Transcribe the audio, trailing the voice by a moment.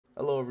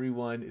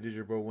everyone, it is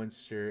your bro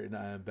Winster, and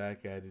I am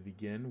back at it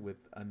again with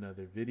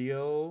another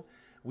video.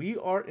 We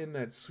are in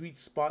that sweet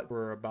spot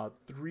for about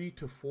 3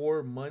 to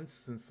 4 months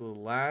since the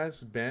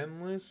last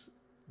ban list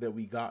that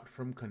we got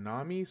from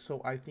Konami,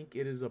 so I think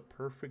it is a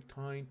perfect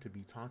time to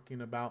be talking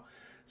about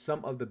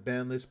some of the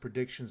ban list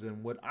predictions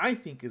and what I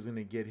think is going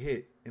to get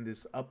hit in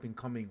this up and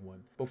coming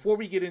one. Before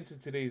we get into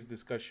today's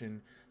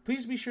discussion,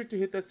 please be sure to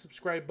hit that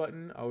subscribe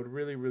button. I would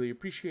really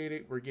appreciate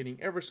it. We're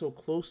getting ever so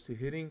close to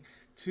hitting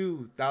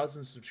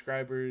 2,000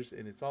 subscribers,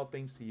 and it's all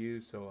thanks to you,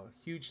 so a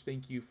huge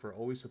thank you for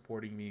always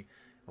supporting me.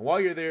 And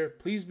while you're there,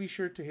 please be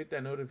sure to hit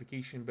that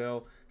notification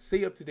bell.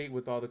 Stay up to date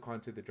with all the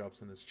content that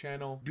drops on this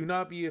channel. Do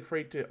not be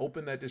afraid to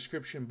open that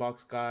description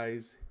box,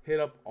 guys. Hit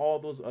up all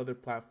those other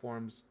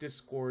platforms: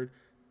 Discord,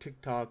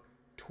 TikTok,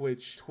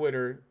 Twitch,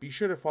 Twitter. Be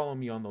sure to follow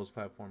me on those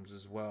platforms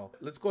as well.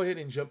 Let's go ahead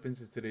and jump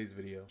into today's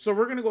video. So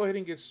we're going to go ahead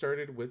and get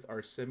started with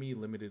our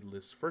semi-limited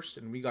list first,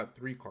 and we got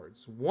 3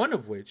 cards, one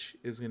of which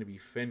is going to be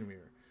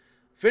Fenrir.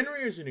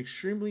 Fenrir is an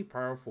extremely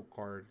powerful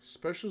card.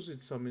 Special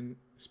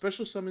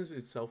summons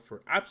itself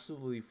for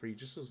absolutely free,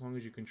 just as long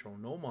as you control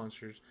no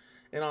monsters.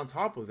 And on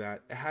top of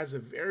that, it has a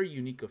very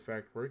unique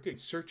effect where it can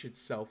search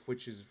itself,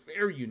 which is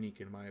very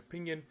unique in my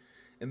opinion.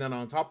 And then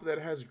on top of that,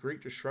 it has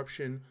great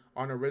disruption.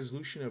 On a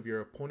resolution of your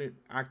opponent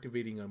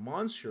activating a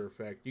monster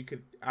effect, you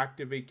could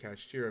activate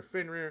Kashtira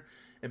Fenrir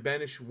and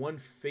banish one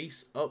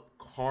face-up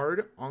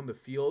card on the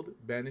field,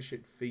 banish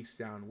it face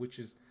down, which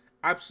is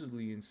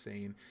absolutely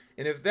insane.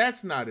 And if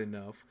that's not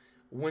enough,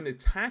 when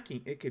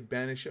attacking, it could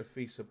banish a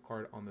face-up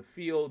card on the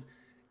field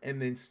and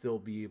then still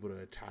be able to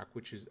attack,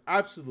 which is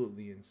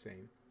absolutely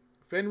insane.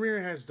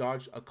 Fenrir has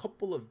dodged a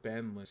couple of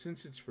ban lists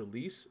since its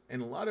release,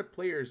 and a lot of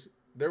players,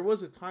 there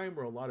was a time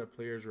where a lot of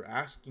players were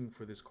asking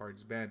for this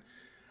card's ban.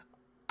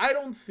 I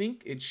don't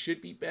think it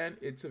should be banned.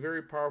 It's a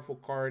very powerful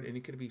card, and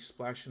it could be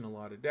splashing a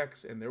lot of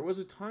decks. And there was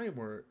a time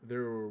where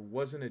there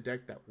wasn't a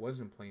deck that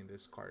wasn't playing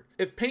this card.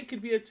 If Paint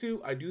could be at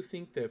 2, I do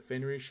think that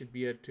Fenrir should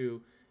be at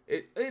 2.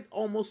 It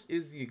almost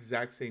is the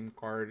exact same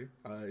card.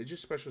 It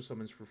just special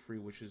summons for free,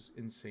 which is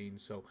insane.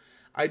 So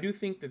I do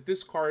think that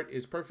this card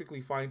is perfectly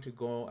fine to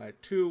go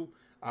at 2.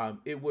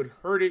 It would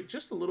hurt it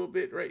just a little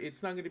bit, right?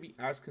 It's not going to be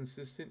as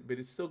consistent, but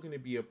it's still going to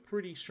be a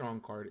pretty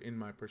strong card in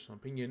my personal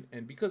opinion.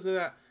 And because of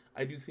that,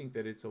 I do think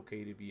that it's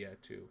okay to be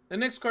at 2. The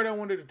next card I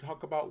wanted to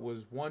talk about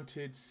was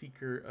Wanted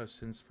Seeker of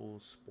Sinful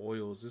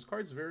Spoils. This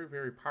card is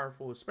very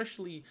powerful,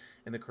 especially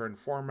in the current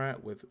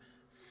format, with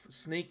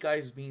Snake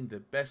Eyes being the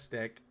best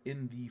deck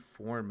in the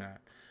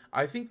format.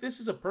 I think this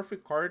is a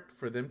perfect card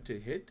for them to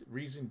hit.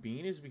 Reason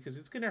being is because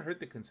it's going to hurt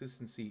the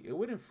consistency. It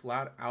wouldn't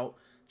flat out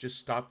just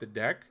stop the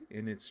deck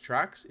in its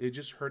tracks. It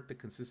just hurt the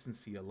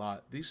consistency a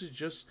lot. This is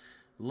just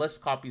less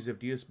copies of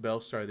DS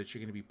Bellstar that you're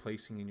going to be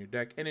placing in your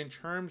deck, and in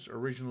terms,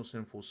 Original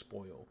Sinful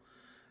Spoil.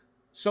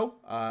 So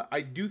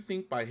I do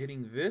think by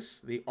hitting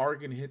this, they are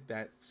going to hit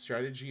that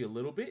strategy a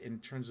little bit in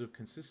terms of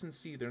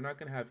consistency. They're not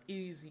going to have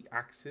easy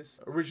access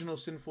Original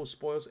Sinful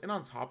Spoils, and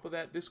on top of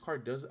that, this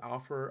card does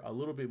offer a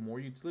little bit more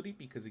utility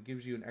because it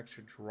gives you an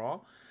extra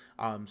draw.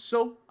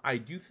 So I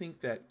do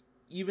think that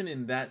even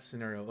in that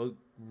scenario, it'll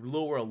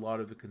lower a lot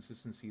of the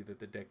consistency that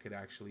the deck could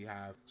actually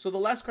have. So the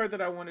last card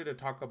that I wanted to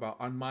talk about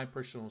on my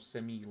personal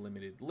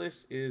semi-limited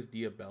list is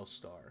Dia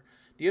Bellstar.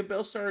 Dia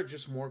Bellstar are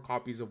just more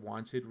copies of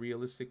Wanted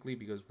realistically,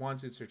 because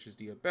Wanted searches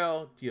Dia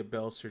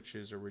Bell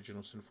searches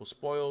Original Sinful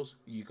Spoils.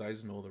 You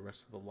guys know the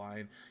rest of the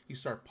line. You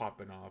start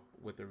popping off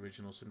with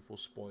Original Sinful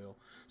Spoil.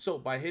 So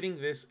by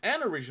hitting this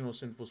and Original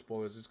Sinful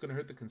Spoils, it's going to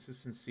hurt the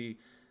consistency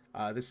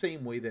the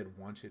same way that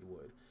Wanted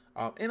would.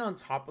 And on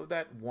top of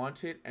that,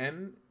 Wanted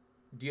and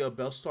Dia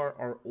Bellstar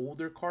are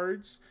older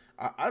cards.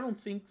 I don't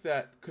think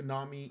that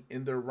Konami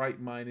in their right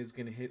mind is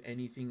going to hit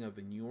anything of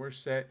the newer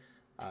set,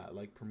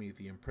 like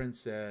Promethean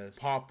Princess,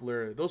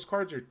 Poplar. Those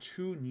cards are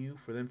too new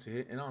for them to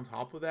hit, and on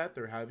top of that,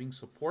 they're having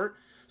support.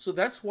 So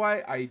that's why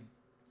I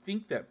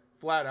think that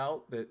flat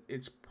out that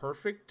it's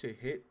perfect to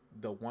hit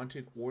the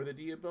Wanted or the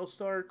Dia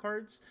Bellstar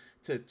cards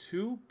to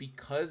 2,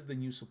 because the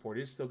new support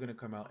is still going to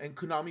come out, and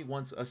Konami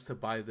wants us to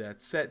buy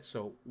that set.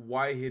 So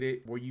why hit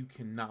it where you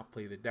cannot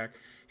play the deck?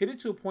 Hit it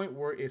to a point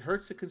where it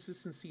hurts the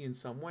consistency in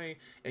some way,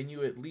 and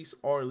you at least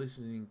are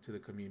listening to the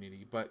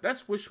community. But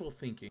that's wishful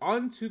thinking.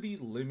 On to the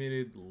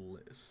limited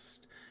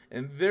list.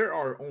 And there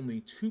are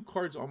only 2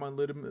 cards on my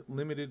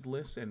limited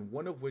list, and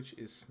one of which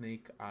is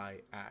Snake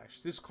Eye Ash.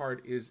 This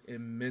card is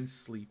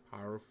immensely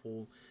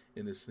powerful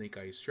in the Snake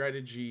Eye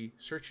strategy.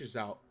 Searches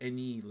out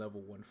any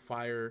level 1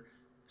 fire,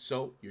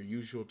 so your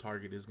usual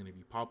target is going to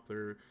be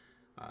Poplar.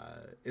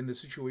 In the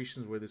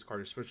situations where this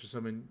card is special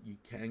summon, you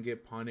can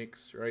get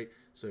Ponix, right?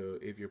 So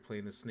if you're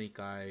playing the Snake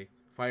Eye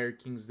Fire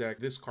King's deck,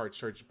 this card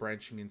starts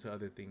branching into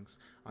other things.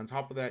 On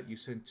top of that, you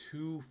send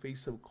 2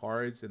 face-up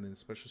cards and then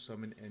special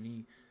summon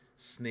any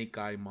Snake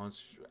Eye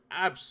monster.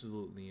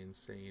 Absolutely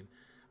insane.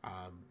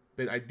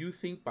 But I do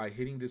think by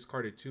hitting this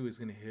card at 2 is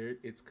going to hit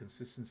its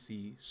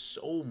consistency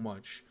so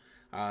much,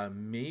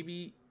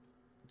 maybe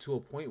to a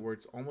point where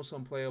it's almost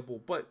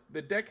unplayable. But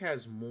the deck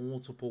has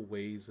multiple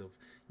ways of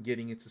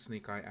getting into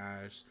Snake Eye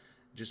Ash.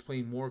 just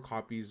playing more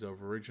copies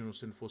of Original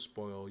Sinful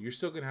Spoil. You're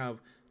still going to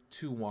have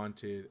 2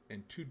 Wanted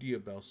and 2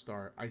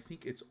 Diabellstar. I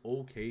think it's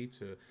okay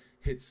to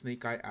hit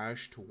Snake Eye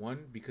Ash to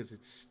 1 because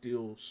it's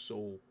still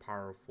so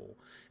powerful.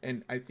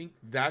 And I think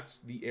that's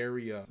the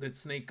area that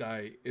Snake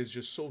Eye is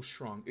just so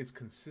strong. Its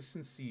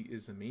consistency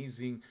is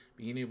amazing.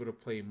 Being able to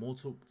play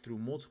through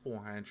multiple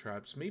hand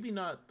traps, maybe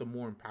not the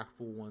more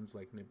impactful ones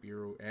like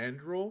Nibiru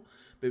and Roll,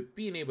 but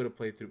being able to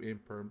play through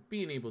Imperm,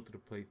 being able to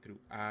play through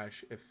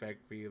Ash,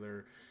 Effect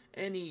Veiler,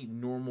 any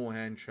normal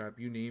hand trap,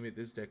 you name it,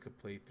 this deck could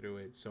play through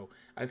it. So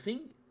I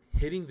think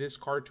hitting this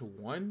card to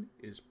 1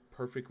 is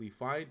perfectly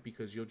fine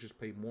because you'll just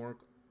play more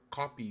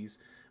copies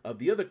of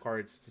the other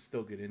cards to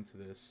still get into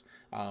this.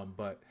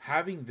 But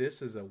having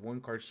this as a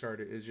 1 card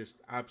starter is just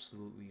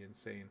absolutely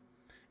insane.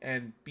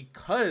 And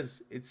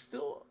because it's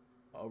still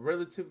a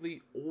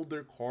relatively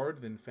older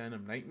card than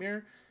Phantom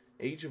Nightmare,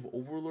 Age of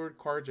Overlord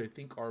cards I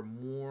think are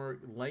more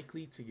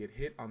likely to get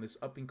hit on this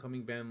up and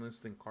coming ban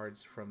list than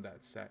cards from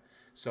that set.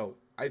 So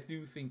I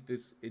do think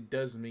it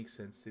does make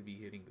sense to be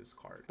hitting this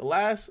card. The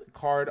last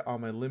card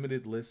on my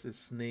limited list is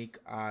Snake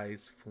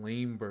Eyes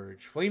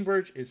Flamberge.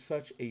 Flamberge is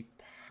such a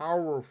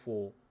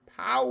powerful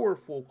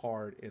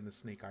card in the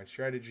Snake Eye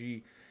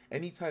strategy.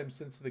 Anytime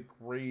sent to the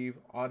grave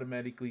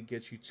automatically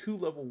gets you 2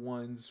 level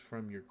 1s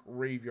from your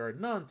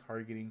graveyard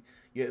non-targeting.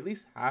 You at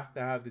least have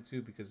to have the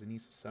 2 because it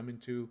needs to summon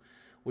 2,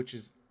 which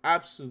is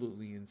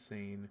absolutely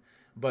insane.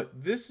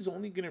 But this is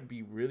only going to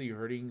be really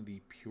hurting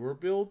the pure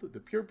build. The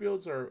pure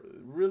builds are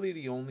really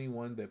the only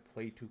one that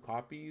play 2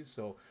 copies.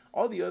 So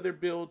all the other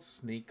builds,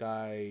 Snake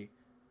Eye,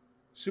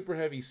 Super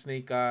Heavy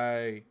Snake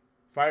Eye,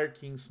 Fire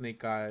King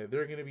Snake Eye,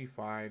 they're going to be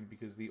fine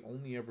because they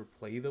only ever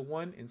play the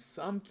 1. In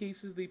some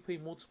cases, they play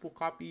multiple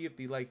copy if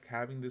they like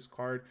having this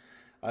card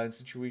in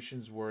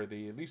situations where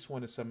they at least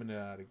want to summon it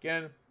out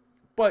again.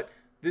 But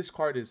this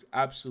card is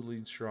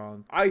absolutely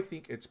strong. I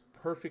think it's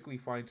perfectly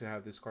fine to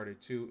have this card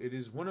at 2. It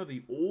is one of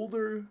the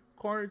older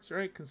cards,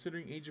 right?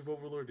 Considering Age of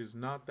Overlord is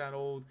not that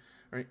old,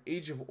 right?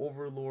 Age of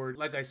Overlord,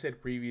 like I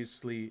said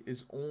previously,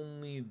 is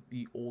only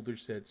the older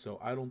set, so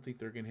I don't think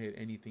they're gonna hit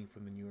anything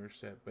from the newer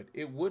set. But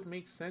it would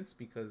make sense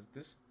because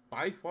this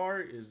by far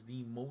is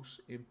the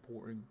most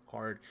important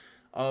card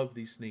of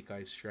the Snake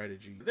Eyes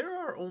strategy. There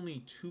are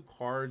only 2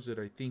 cards that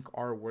I think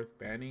are worth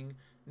banning,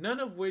 none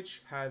of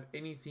which have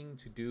anything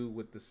to do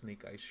with the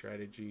Snake Eyes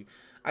strategy.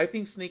 I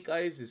think Snake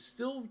Eyes is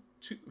still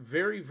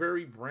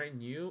very brand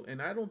new,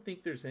 and I don't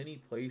think there's any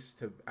place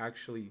to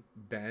actually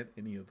ban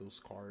any of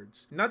those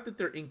cards. Not that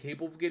they're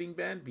incapable of getting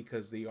banned,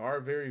 because they are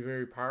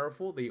very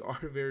powerful, they are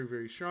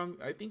very strong.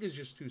 I think it's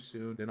just too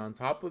soon. And on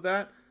top of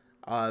that,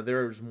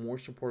 there's more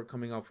support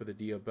coming out for the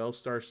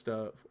Diabellstar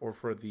stuff or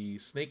for the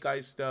Snake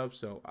Eyes stuff.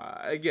 So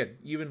again,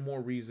 even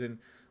more reason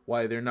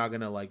why they're not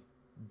gonna like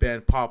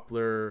ban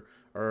Poplar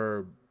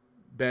or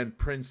ban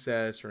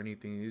Princess or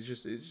anything. It's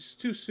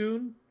just too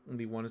soon, and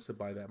they want us to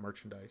buy that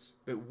merchandise.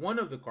 But one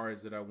of the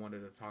cards that I wanted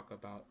to talk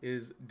about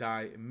is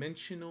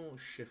Dimensional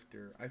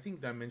Shifter. I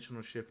think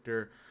Dimensional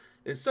Shifter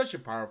is such a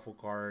powerful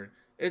card.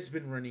 It's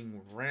been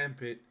running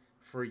rampant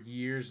for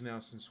years now,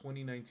 since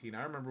 2019.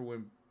 I remember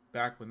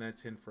back when that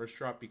 10 first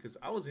dropped, because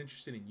I was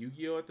interested in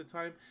Yu-Gi-Oh at the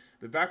time,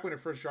 but back when it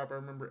first dropped, I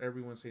remember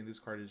everyone saying this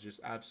card is just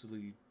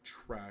absolutely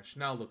trash.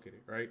 Now look at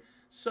it, right?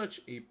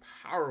 Such a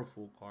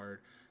powerful card.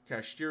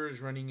 Kashtira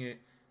is running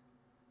it,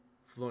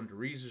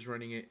 Floowandereeze is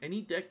running it.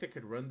 Any deck that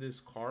could run this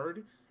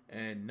card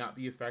and not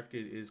be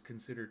affected is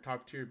considered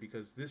top tier,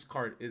 because this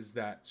card is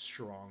that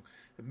strong.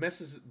 It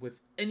messes with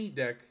any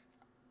deck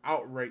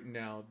out right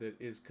now that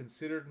is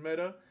considered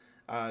meta,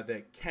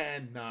 that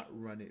cannot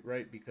run it,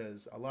 right?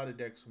 Because a lot of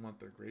decks want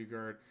their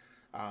graveyard.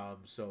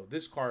 So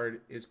this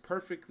card is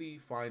perfectly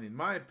fine, in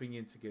my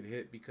opinion, to get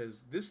hit,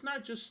 because this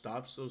not just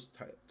stops those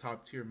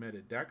top tier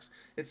meta decks,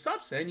 it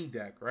stops any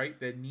deck, right,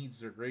 that needs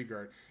their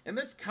graveyard. And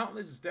that's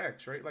countless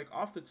decks, right? Like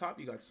off the top,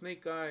 you got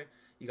Snake Eye,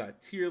 you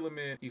got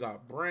Tearlament, you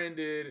got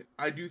Branded.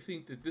 I do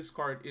think that this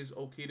card is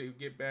okay to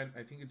get banned.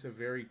 I think it's a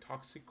very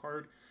toxic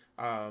card.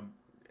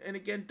 And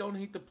again, don't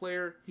hate the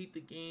player, hate the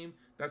game.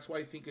 That's why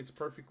I think it's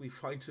perfectly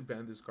fine to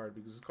ban this card,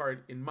 because this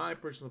card, in my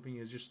personal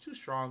opinion, is just too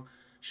strong.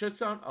 Shuts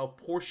down a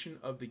portion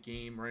of the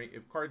game, right?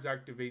 If cards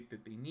activate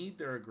that they need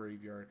their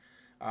graveyard,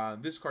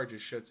 this card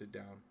just shuts it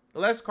down. The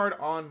last card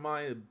on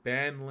my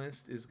ban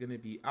list is going to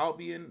be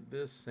Albion,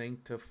 the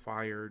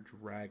Sanctifier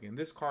Dragon.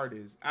 This card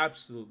is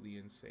absolutely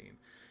insane.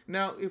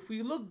 Now, if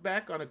we look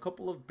back on a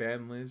couple of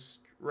ban lists,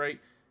 right,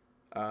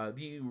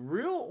 the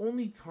real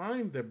only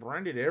time that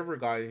Branded ever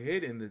got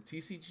hit in the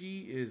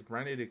TCG is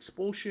Branded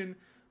Expulsion,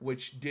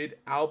 which did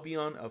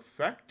Albion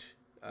effect,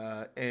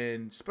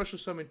 and special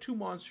summon 2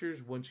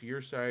 monsters, one to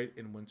your side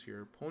and one to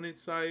your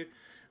opponent's side,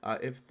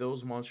 if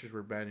those monsters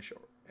were banished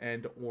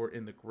and or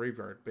in the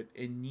graveyard, but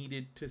it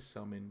needed to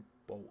summon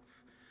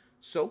both.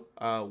 So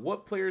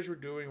what players were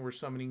doing were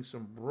summoning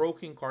some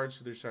broken cards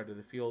to their side of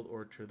the field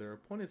or to their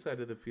opponent's side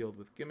of the field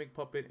with Gimmick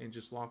Puppet, and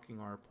just locking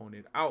our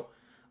opponent out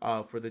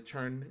for the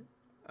turn,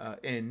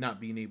 and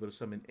not being able to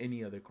summon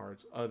any other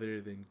cards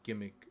other than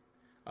Gimmick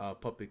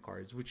puppet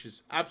cards, which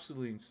is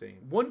absolutely insane.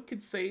 One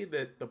could say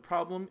that the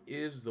problem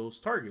is those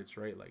targets,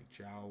 right? Like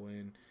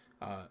Jowen,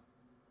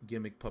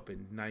 Gimmick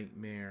Puppet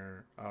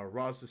Nightmare,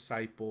 Ra's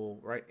Disciple,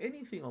 right?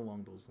 Anything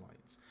along those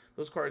lines.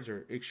 Those cards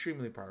are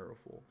extremely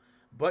powerful.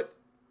 But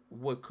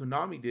what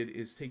Konami did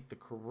is take the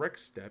correct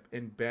step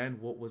and ban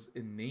what was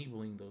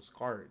enabling those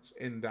cards,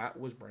 and that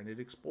was Branded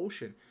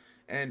Expulsion.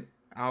 And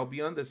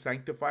Albion, the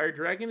Sanctifier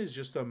Dragon, is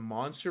just a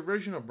monster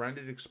version of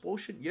Branded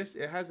Expulsion. Yes,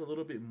 it has a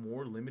little bit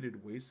more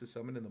limited ways to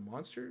summon in the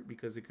monster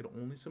because it could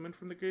only summon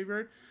from the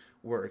graveyard,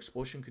 where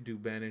Expulsion could do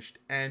Banished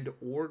and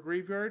or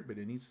Graveyard, but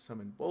it needs to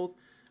summon both.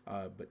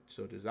 But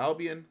so does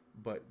Albion,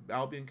 but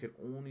Albion can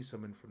only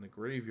summon from the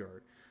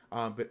graveyard.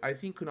 But I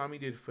think Konami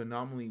did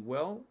phenomenally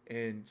well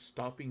in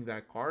stopping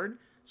that card.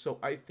 So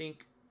I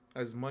think,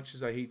 as much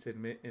as I hate to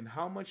admit, and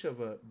how much of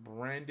a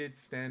branded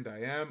stand I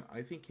am,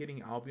 I think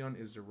hitting Albion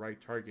is the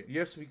right target.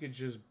 Yes, we could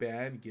just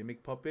ban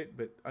Gimmick Puppet,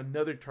 but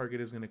another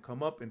target is going to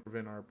come up and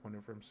prevent our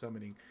opponent from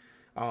summoning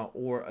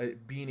or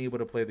being able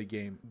to play the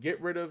game.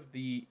 Get rid of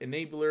the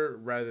enabler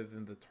rather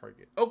than the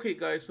target. Okay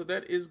guys, so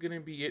that is going to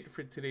be it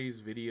for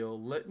today's video.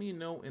 Let me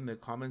know in the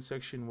comment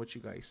section what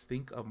you guys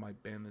think of my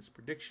ban list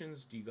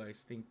predictions. Do you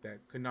guys think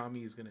that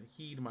Konami is going to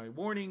heed my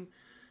warning?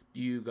 Do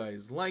you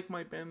guys like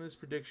my ban list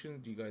prediction?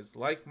 Do you guys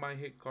like my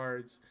hit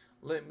cards?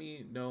 Let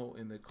me know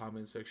in the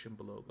comment section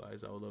below,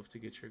 guys. I would love to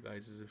get your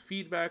guys'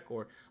 feedback,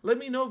 or let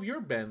me know of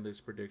your ban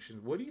list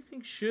predictions. What do you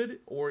think should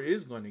or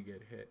is going to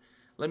get hit?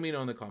 Let me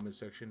know in the comment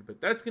section. But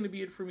that's going to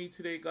be it for me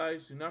today,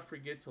 guys. Do not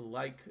forget to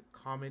like,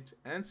 comment,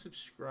 and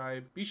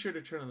subscribe. Be sure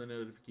to turn on the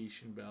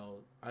notification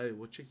bell. I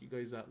will check you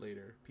guys out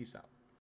later. Peace out.